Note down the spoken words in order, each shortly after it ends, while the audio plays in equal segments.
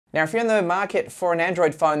Now, if you're in the market for an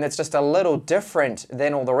Android phone that's just a little different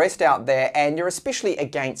than all the rest out there, and you're especially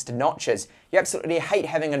against notches, you absolutely hate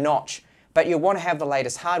having a notch, but you want to have the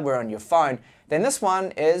latest hardware on your phone, then this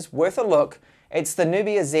one is worth a look. It's the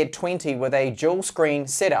Nubia Z20 with a dual screen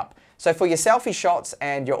setup. So for your selfie shots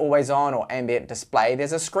and your always on or ambient display,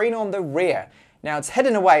 there's a screen on the rear. Now it's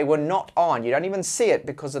hidden away, we're not on. You don't even see it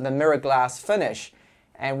because of the mirror glass finish.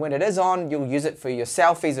 And when it is on, you'll use it for your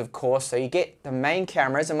selfies, of course, so you get the main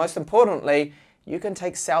cameras, and most importantly, you can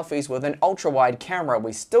take selfies with an ultra-wide camera.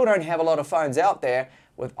 We still don't have a lot of phones out there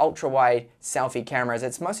with ultra-wide selfie cameras.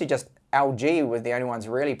 It's mostly just LG with the only ones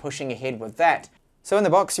really pushing ahead with that. So in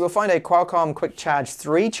the box, you will find a Qualcomm Quick Charge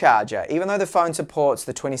 3 charger. Even though the phone supports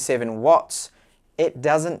the 27 watts, it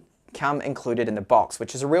doesn't come included in the box,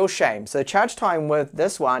 which is a real shame. So the charge time with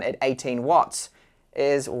this one at 18 watts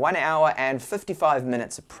is 1 hour and 55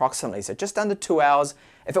 minutes approximately, so just under 2 hours.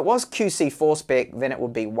 If it was QC4 spec, then it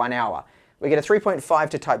would be 1 hour. We get a 3.5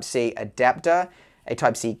 to Type-C adapter, a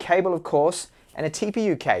Type-C cable of course, and a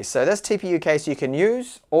TPU case. So this TPU case you can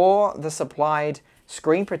use, or the supplied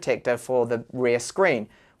screen protector for the rear screen.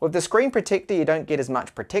 With the screen protector you don't get as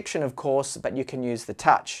much protection of course, but you can use the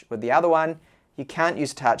touch. With the other one, you can't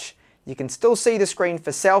use touch. You can still see the screen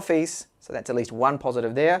for selfies, so that's at least one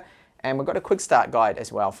positive there. And we've got a quick start guide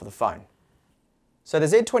as well for the phone. So the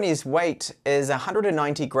Z20's weight is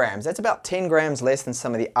 190 grams. That's about 10 grams less than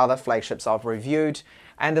some of the other flagships I've reviewed.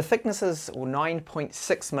 And the thickness is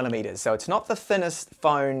 9.6 millimeters. So it's not the thinnest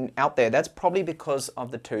phone out there. That's probably because of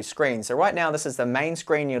the two screens. So right now this is the main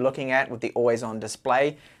screen you're looking at with the always on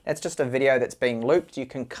display. That's just a video that's being looped. You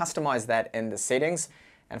can customize that in the settings.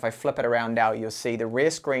 And if I flip it around now, you'll see the rear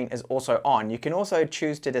screen is also on. You can also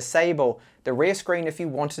choose to disable the rear screen if you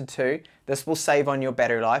wanted to. This will save on your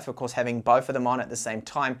battery life. Of course, having both of them on at the same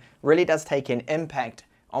time really does take an impact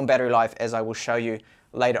on battery life, as I will show you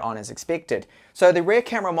later on as expected. So the rear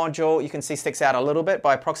camera module, you can see, sticks out a little bit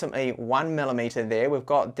by approximately 1 millimeter there. We've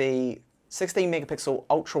got the 16 megapixel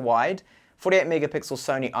ultra wide, 48 megapixel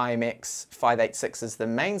Sony IMX586 is the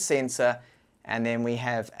main sensor, and then we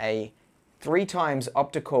have a 3 times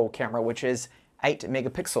optical camera, which is 8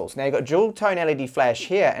 megapixels. Now you've got dual tone LED flash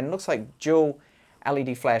here, and it looks like dual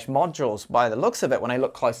LED flash modules by the looks of it when I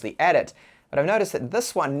look closely at it. But I've noticed that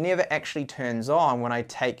this one never actually turns on when I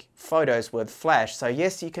take photos with flash. So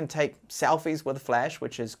yes, you can take selfies with flash,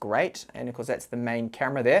 which is great, and of course that's the main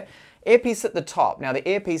camera there. Earpiece at the top. Now the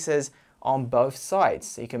earpiece is on both sides,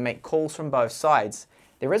 so you can make calls from both sides.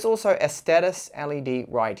 There is also a status LED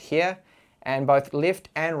right here. And both left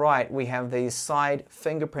and right, we have the side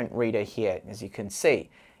fingerprint reader here, as you can see.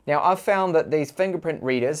 Now, I've found that these fingerprint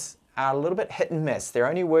readers are a little bit hit and miss. They're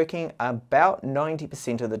only working about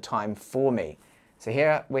 90% of the time for me. So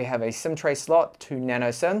here we have a SIM tray slot, 2 nano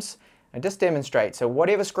SIMs. And just demonstrate, so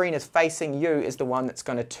whatever screen is facing you is the one that's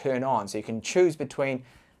going to turn on. So you can choose between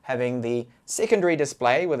having the secondary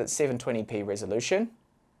display with its 720p resolution.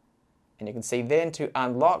 And you can see then to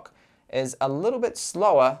unlock is a little bit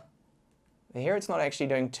slower. Here it's not actually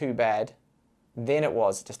doing too bad than it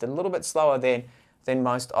was, just a little bit slower than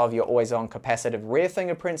most of your always-on capacitive rear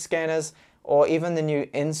fingerprint scanners, or even the new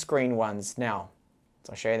in-screen ones now.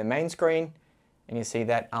 So I'll show you the main screen, and you see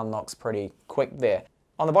that unlocks pretty quick there.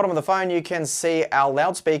 On the bottom of the phone you can see our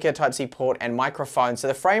loudspeaker, Type-C port, and microphone. So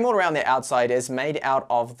the frame all around the outside is made out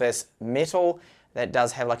of this metal that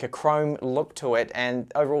does have like a chrome look to it,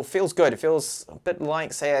 and overall feels good. It feels a bit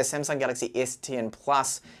like, say, a Samsung Galaxy S10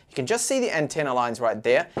 Plus. You can just see the antenna lines right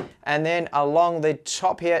there. And then along the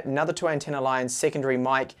top here, another 2 antenna lines, secondary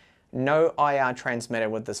mic, no IR transmitter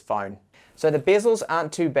with this phone. So the bezels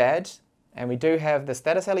aren't too bad, and we do have the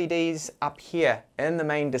status LEDs up here in the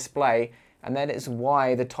main display, and that is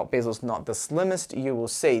why the top bezel is not the slimmest you will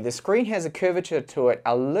see. The screen has a curvature to it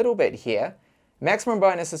a little bit here. Maximum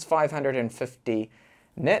brightness is 550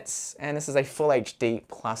 nits, and this is a Full HD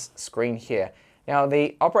Plus screen here. Now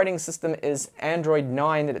the operating system is Android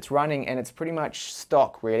 9 that it's running, and it's pretty much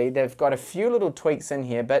stock really. They've got a few little tweaks in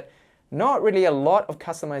here, but not really a lot of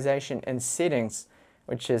customization in settings,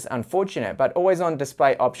 which is unfortunate. But always on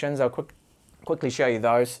display options, I'll quickly show you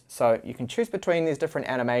those. So you can choose between these different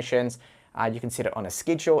animations. You can set it on a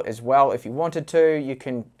schedule as well if you wanted to. You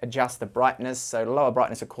can adjust the brightness, so lower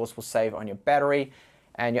brightness of course will save on your battery,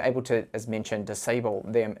 and you're able to, as mentioned, disable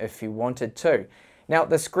them if you wanted to. Now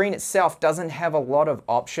the screen itself doesn't have a lot of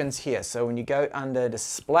options here, so when you go under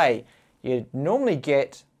display you normally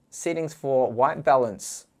get settings for white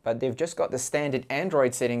balance, but they've just got the standard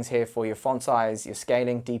Android settings here for your font size, your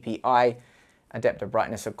scaling, DPI, adaptive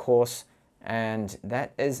brightness of course, and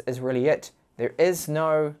that is really it. There is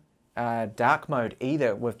no dark mode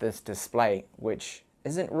either with this display, which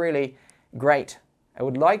isn't really great. I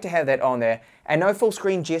would like to have that on there, and no full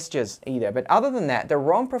screen gestures either. But other than that, the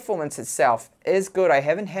ROM performance itself is good. I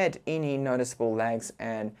haven't had any noticeable lags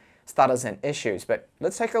and stutters and issues. But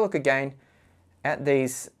let's take a look again at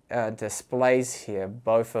these displays here,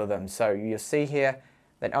 both of them. So you'll see here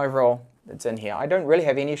that overall it's in here. I don't really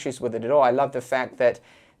have any issues with it at all. I love the fact that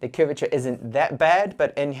the curvature isn't that bad,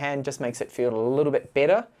 but in hand just makes it feel a little bit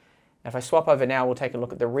better. If I swap over now, we'll take a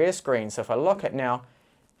look at the rear screen. So if I lock it now,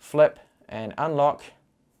 flip and unlock.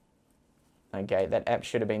 Okay, that app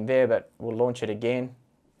should have been there, but we'll launch it again.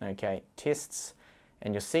 Okay, tests,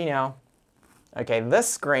 and you'll see now, okay, this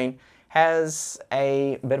screen has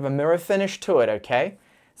a bit of a mirror finish to it, okay?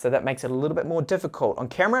 So that makes it a little bit more difficult. On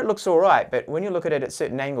camera it looks all right, but when you look at it at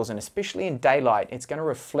certain angles, and especially in daylight, it's going to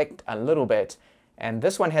reflect a little bit. And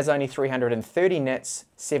this one has only 330 nits,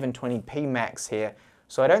 720p max here.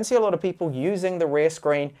 So I don't see a lot of people using the rear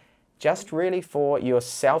screen just really for your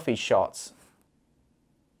selfie shots.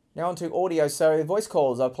 Now on to audio. So voice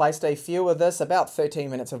calls, I placed a few of this, about 13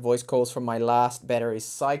 minutes of voice calls from my last battery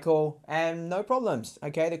cycle, and no problems.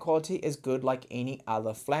 Okay, the quality is good like any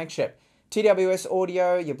other flagship. TWS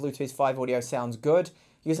audio, your Bluetooth 5 audio sounds good.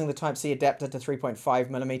 Using the Type-C adapter to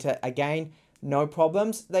 3.5mm, again, no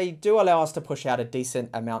problems. They do allow us to push out a decent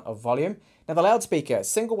amount of volume. Now the loudspeaker,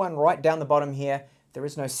 single one right down the bottom here. There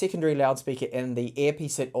is no secondary loudspeaker in the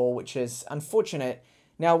earpiece at all, which is unfortunate.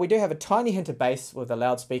 Now we do have a tiny hint of bass with the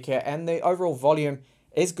loudspeaker, and the overall volume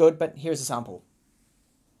is good, but here's a sample.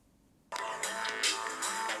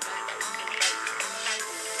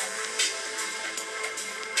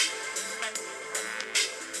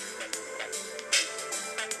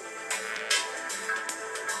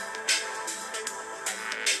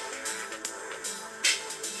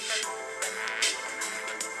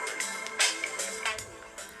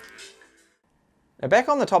 Now back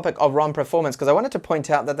on the topic of ROM performance, because I wanted to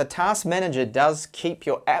point out that the Task Manager does keep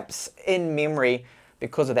your apps in memory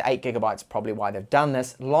because of the 8GB, probably why they've done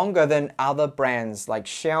this, longer than other brands like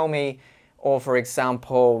Xiaomi or, for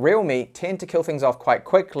example, Realme tend to kill things off quite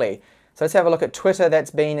quickly. So let's have a look at Twitter.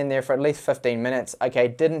 That's been in there for at least 15 minutes. Okay,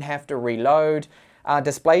 didn't have to reload.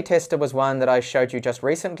 Display Tester was one that I showed you just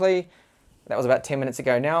recently. That was about 10 minutes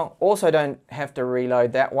ago now. Also don't have to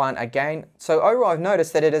reload that one again. So overall I've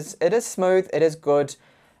noticed that it is smooth, it is good,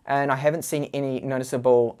 and I haven't seen any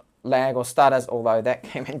noticeable lag or stutters, although that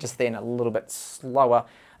came in just then a little bit slower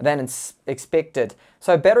than expected.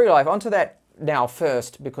 So battery life, onto that now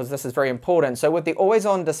first, because this is very important. So with the always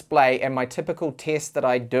on display and my typical test that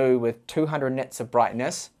I do with 200 nits of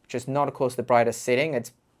brightness, which is not of course the brightest setting,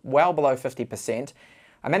 it's well below 50%,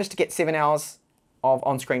 I managed to get 7 hours of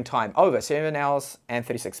on-screen time, over 7 hours and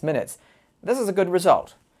 36 minutes. This is a good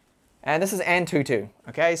result. And this is Antutu,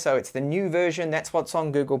 okay? So it's the new version, that's what's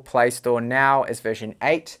on Google Play Store now, is version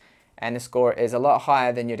 8, and the score is a lot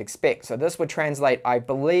higher than you'd expect. So this would translate, I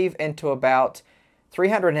believe, into about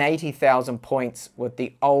 380,000 points with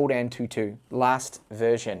the old Antutu, last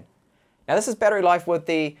version. Now this is battery life with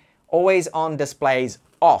the always on displays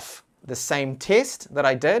off. The same test that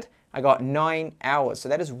I did, I got 9 hours, so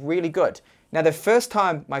that is really good. Now the first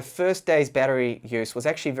time, my first day's battery use was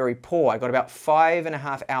actually very poor. I got about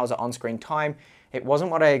 5.5 hours of on-screen time. It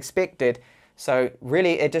wasn't what I expected. So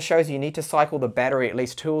really it just shows you need to cycle the battery at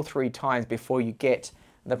least 2 or 3 times before you get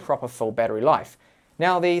the proper full battery life.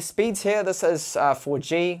 Now the speeds here, this is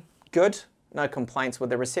 4G, good. No complaints with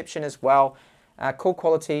the reception as well. Call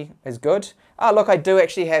quality is good. Look, I do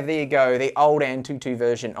actually have, there you go, the old Antutu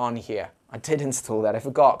version on here. I did install that, I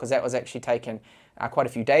forgot, because that was actually taken quite a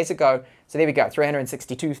few days ago. So there we go,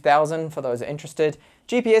 362,000 for those interested.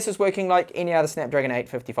 GPS is working like any other Snapdragon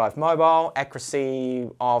 855 mobile, accuracy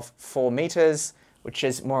of 4 meters, which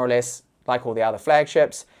is more or less like all the other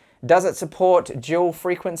flagships. Does it support dual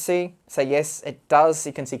frequency? So yes, it does.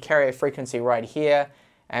 You can see carrier frequency right here,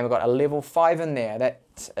 and we've got a level 5 in there.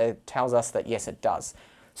 That tells us that yes, it does.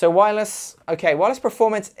 So wireless, okay, wireless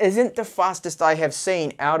performance isn't the fastest I have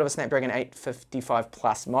seen out of a Snapdragon 855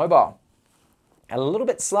 Plus mobile. A little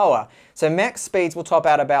bit slower. So max speeds will top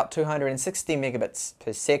out about 260 megabits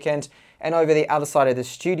per second. And over the other side of the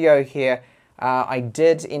studio here, I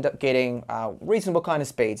did end up getting reasonable kind of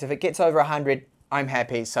speeds. If it gets over 100, I'm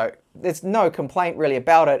happy. So there's no complaint really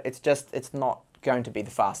about it. It's just, it's not going to be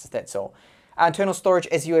the fastest, that's all. Internal storage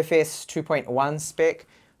is UFS 2.1 spec.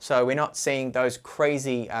 So we're not seeing those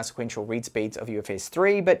crazy sequential read speeds of UFS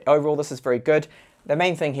 3, but overall this is very good. The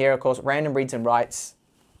main thing here, of course, random reads and writes.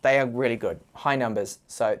 They are really good, high numbers,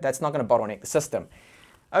 so that's not going to bottleneck the system.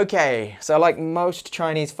 Okay, so like most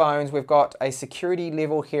Chinese phones, we've got a security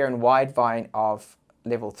level here in Widevine of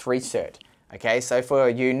level 3 cert. Okay, so for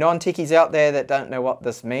you non-techies out there that don't know what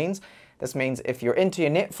this means if you're into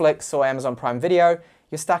your Netflix or Amazon Prime Video,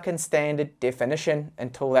 you're stuck in standard definition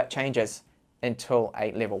until that changes, until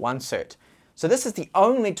a level 1 cert. So this is the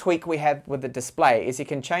only tweak we have with the display, is you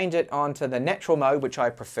can change it onto the natural mode, which I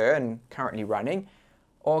prefer and currently running,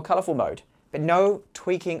 or colorful mode. But no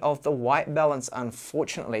tweaking of the white balance,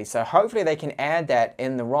 unfortunately. So hopefully they can add that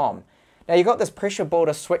in the ROM. Now you've got this pressure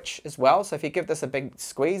border switch as well. So if you give this a big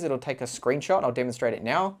squeeze, it'll take a screenshot. I'll demonstrate it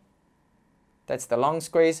now. That's the long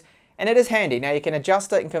squeeze. And it is handy. Now you can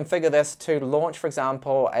adjust it and configure this to launch, for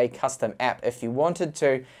example, a custom app. If you wanted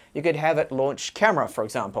to, you could have it launch camera, for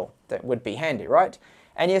example. That would be handy, right?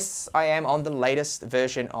 And yes, I am on the latest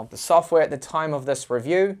version of the software at the time of this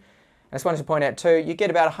review. I just wanted to point out too, you get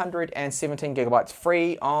about 117 gigabytes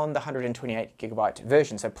free on the 128 gigabyte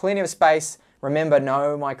version. So plenty of space. Remember,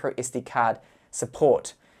 no micro SD card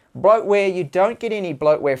support. Bloatware, you don't get any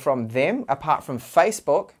bloatware from them apart from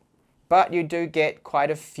Facebook, but you do get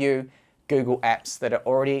quite a few Google apps that are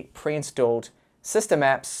already pre-installed system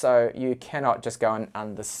apps, so you cannot just go and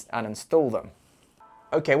uninstall them.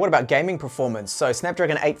 Okay, what about gaming performance? So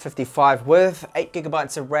Snapdragon 855 with 8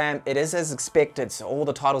 gigabytes of RAM, it is as expected. So all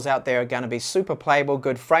the titles out there are going to be super playable,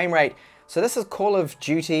 good frame rate. So this is Call of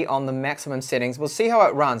Duty on the maximum settings. We'll see how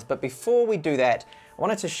it runs, but before we do that, I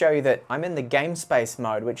wanted to show you that I'm in the game space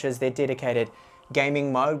mode, which is their dedicated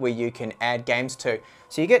gaming mode where you can add games to.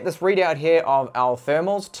 So you get this readout here of our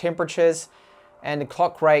thermals, temperatures, and the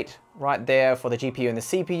clock rate right there for the GPU and the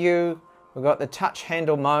CPU. We've got the touch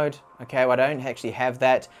handle mode. Okay, well, I don't actually have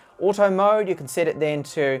that. Auto mode, you can set it then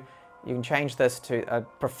to, you can change this to a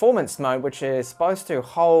performance mode, which is supposed to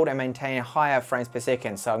hold and maintain higher frames per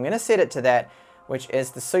second. So I'm going to set it to that, which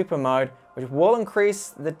is the super mode, which will increase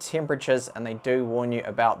the temperatures, and they do warn you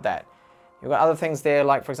about that. You've got other things there,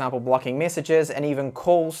 like for example, blocking messages and even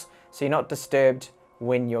calls, so you're not disturbed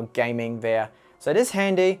when you're gaming there. So it is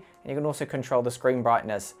handy, and you can also control the screen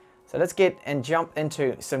brightness. So let's get and jump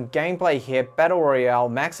into some gameplay here. Battle Royale,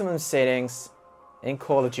 maximum settings in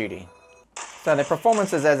Call of Duty. So the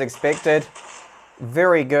performance is as expected.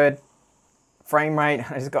 Very good frame rate.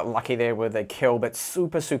 I just got lucky there with a kill, but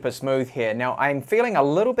super smooth here. Now I'm feeling a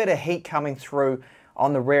little bit of heat coming through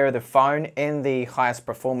on the rear of the phone in the highest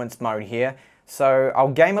performance mode here. So I'll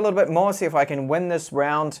game a little bit more, see if I can win this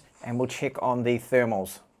round, and we'll check on the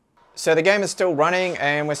thermals. So the game is still running,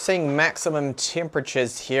 and we're seeing maximum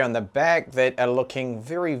temperatures here on the back that are looking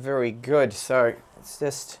very good. So let's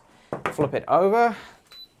just flip it over.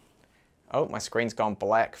 Oh, my screen's gone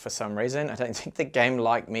black for some reason. I don't think the game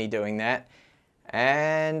liked me doing that.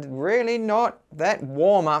 And really not that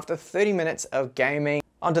warm after 30 minutes of gaming.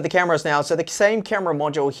 Onto the cameras now. So the same camera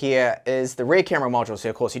module here is the rear camera module. So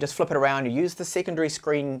of course you just flip it around, you use the secondary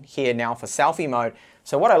screen here now for selfie mode.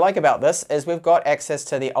 So what I like about this is we've got access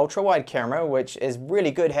to the ultra wide camera, which is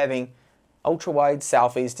really good having ultra wide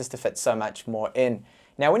selfies just to fit so much more in.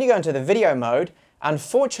 Now when you go into the video mode,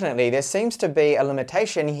 unfortunately there seems to be a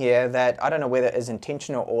limitation here that I don't know whether it is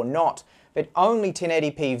intentional or not, but only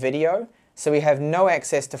 1080p video. So we have no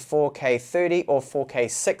access to 4K 30 or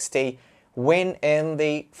 4K 60 when in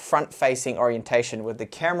the front-facing orientation with the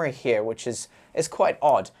camera here, which is quite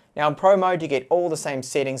odd. Now in Pro mode you get all the same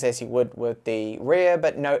settings as you would with the rear,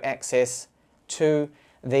 but no access to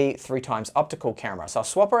the 3x optical camera. So I'll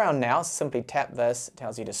swap around now, simply tap this, it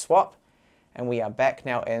tells you to swap, and we are back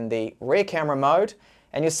now in the rear camera mode.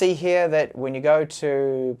 And you'll see here that when you go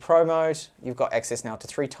to Pro mode, you've got access now to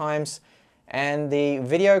 3x, and the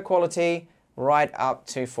video quality right up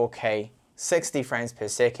to 4K 60 frames per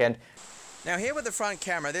second. Now here with the front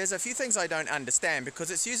camera, there's a few things I don't understand because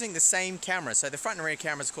it's using the same camera. So the front and rear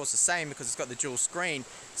camera is of course the same because it's got the dual screen.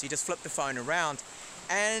 So you just flip the phone around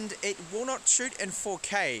and it will not shoot in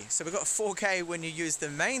 4K. So we've got 4K when you use the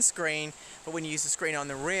main screen, but when you use the screen on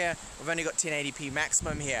the rear, we've only got 1080p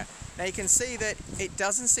maximum here. Now you can see that it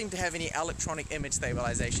doesn't seem to have any electronic image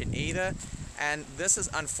stabilization either. And this is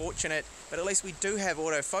unfortunate, but at least we do have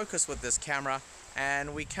autofocus with this camera.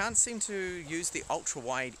 And we can't seem to use the ultra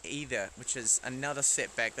wide either, which is another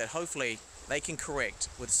setback that hopefully they can correct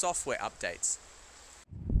with software updates.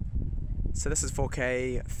 So this is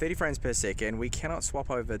 4K 30 frames per second. We cannot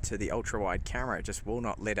swap over to the ultra wide camera, it just will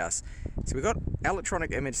not let us. So we've got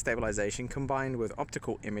electronic image stabilization combined with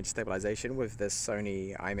optical image stabilization with this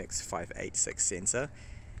Sony IMX586 sensor.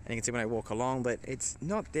 And you can see when I walk along, but it's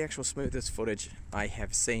not the actual smoothest footage I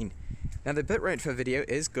have seen. Now the bitrate for video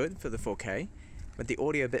is good for the 4K. But the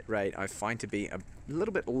audio bitrate I find to be a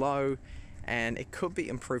little bit low, and it could be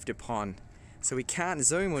improved upon. So we can't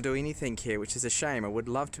zoom or do anything here, which is a shame. I would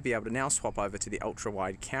love to be able to now swap over to the ultra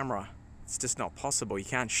wide camera. It's just not possible. You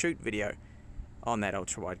can't shoot video on that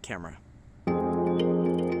ultra-wide camera.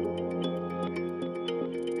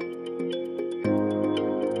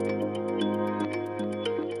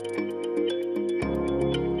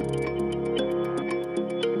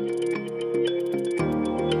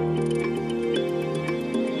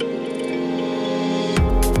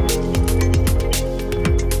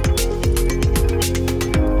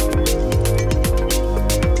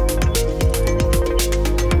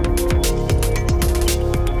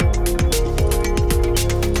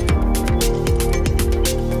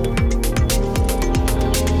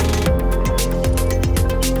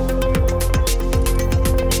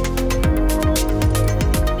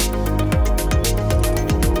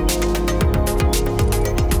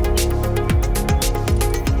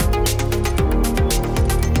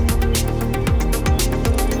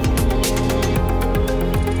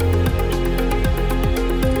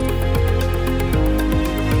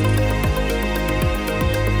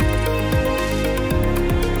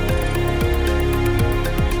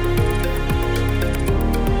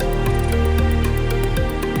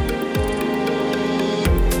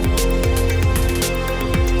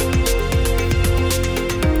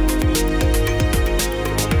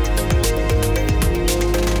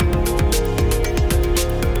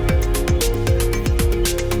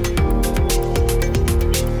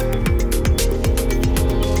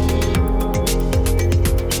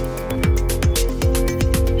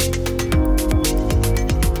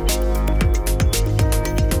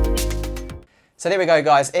 So there we go,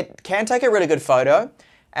 guys. It can take a really good photo,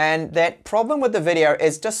 and that problem with the video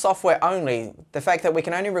is just software only. The fact that we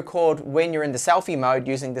can only record when you're in the selfie mode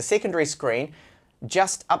using the secondary screen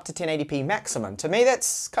just up to 1080p maximum. To me,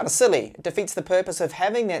 that's kind of silly. It defeats the purpose of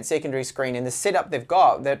having that secondary screen and the setup they've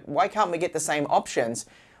got. That why can't we get the same options?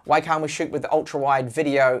 Why can't we shoot with the ultra-wide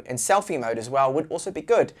video and selfie mode as well? Would also be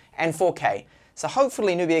good, and 4K. So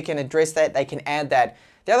hopefully Nubia can address that. They can add that.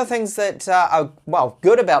 The other things that are, well,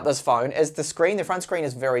 good about this phone is the screen. The front screen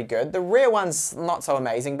is very good. The rear one's not so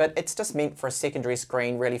amazing, but it's just meant for a secondary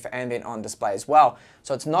screen, really, for ambient on display as well.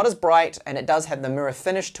 So it's not as bright, and it does have the mirror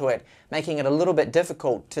finish to it, making it a little bit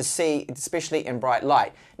difficult to see, especially in bright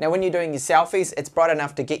light. Now, when you're doing your selfies, it's bright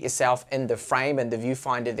enough to get yourself in the frame and the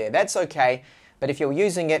viewfinder there. That's okay. But if you're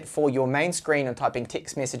using it for your main screen and typing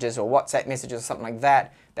text messages or WhatsApp messages or something like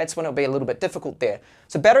that, that's when it'll be a little bit difficult there.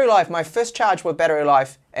 So battery life, my first charge with battery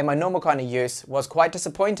life and my normal kind of use was quite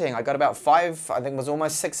disappointing. I got about 5, I think it was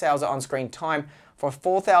almost 6 hours on screen time for a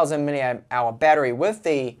 4,000 milliamp hour battery with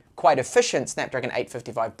the quite efficient Snapdragon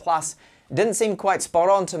 855 Plus. It didn't seem quite spot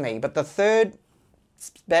on to me, but the third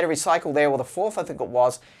battery cycle there, or the fourth I think it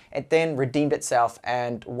was, it then redeemed itself.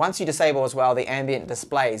 And once you disable as well the ambient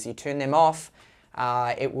displays, you turn them off,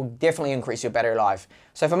 it will definitely increase your battery life.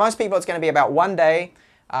 So for most people it's going to be about 1 day,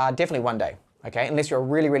 definitely 1 day. Okay, unless you're a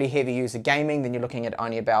really, really heavy user gaming, then you're looking at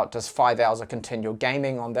only about just 5 hours of continual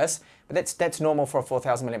gaming on this. But that's normal for a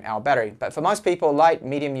 4,000 milliamp hour battery. But for most people, light,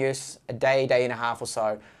 medium use, a day, day and a half or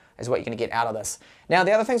so is what you're going to get out of this. Now,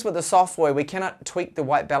 the other things with the software, we cannot tweak the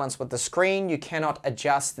white balance with the screen. You cannot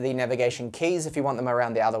adjust the navigation keys if you want them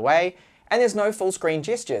around the other way. And there's no full screen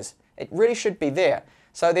gestures. It really should be there.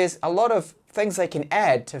 So there's a lot of things they can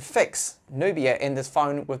add to fix Nubia in this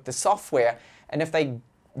phone with the software. And if they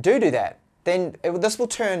do that, then this will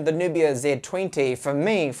turn the Nubia Z20 for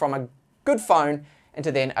me from a good phone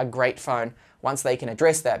into then a great phone once they can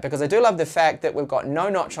address that. Because I do love the fact that we've got no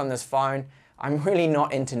notch on this phone. I'm really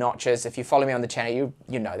not into notches. If you follow me on the channel,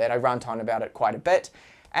 you know that. I rant on about it quite a bit.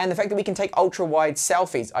 And the fact that we can take ultra-wide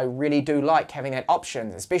selfies, I really do like having that option,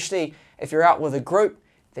 especially if you're out with a group,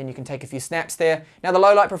 then you can take a few snaps there. Now the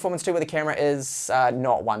low light performance too with the camera is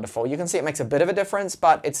not wonderful. You can see it makes a bit of a difference,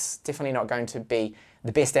 but it's definitely not going to be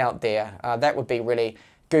the best out there. That would be really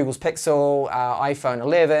Google's Pixel, iPhone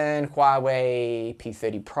 11, Huawei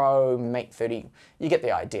P30 Pro, Mate 30. You get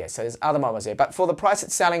the idea. So there's other models there. But for the price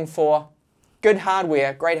it's selling for, good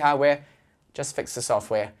hardware, great hardware, just fix the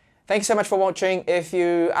software. Thanks so much for watching. If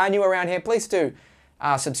you are new around here, please do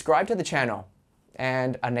subscribe to the channel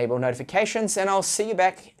and enable notifications, and I'll see you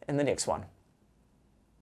back in the next one.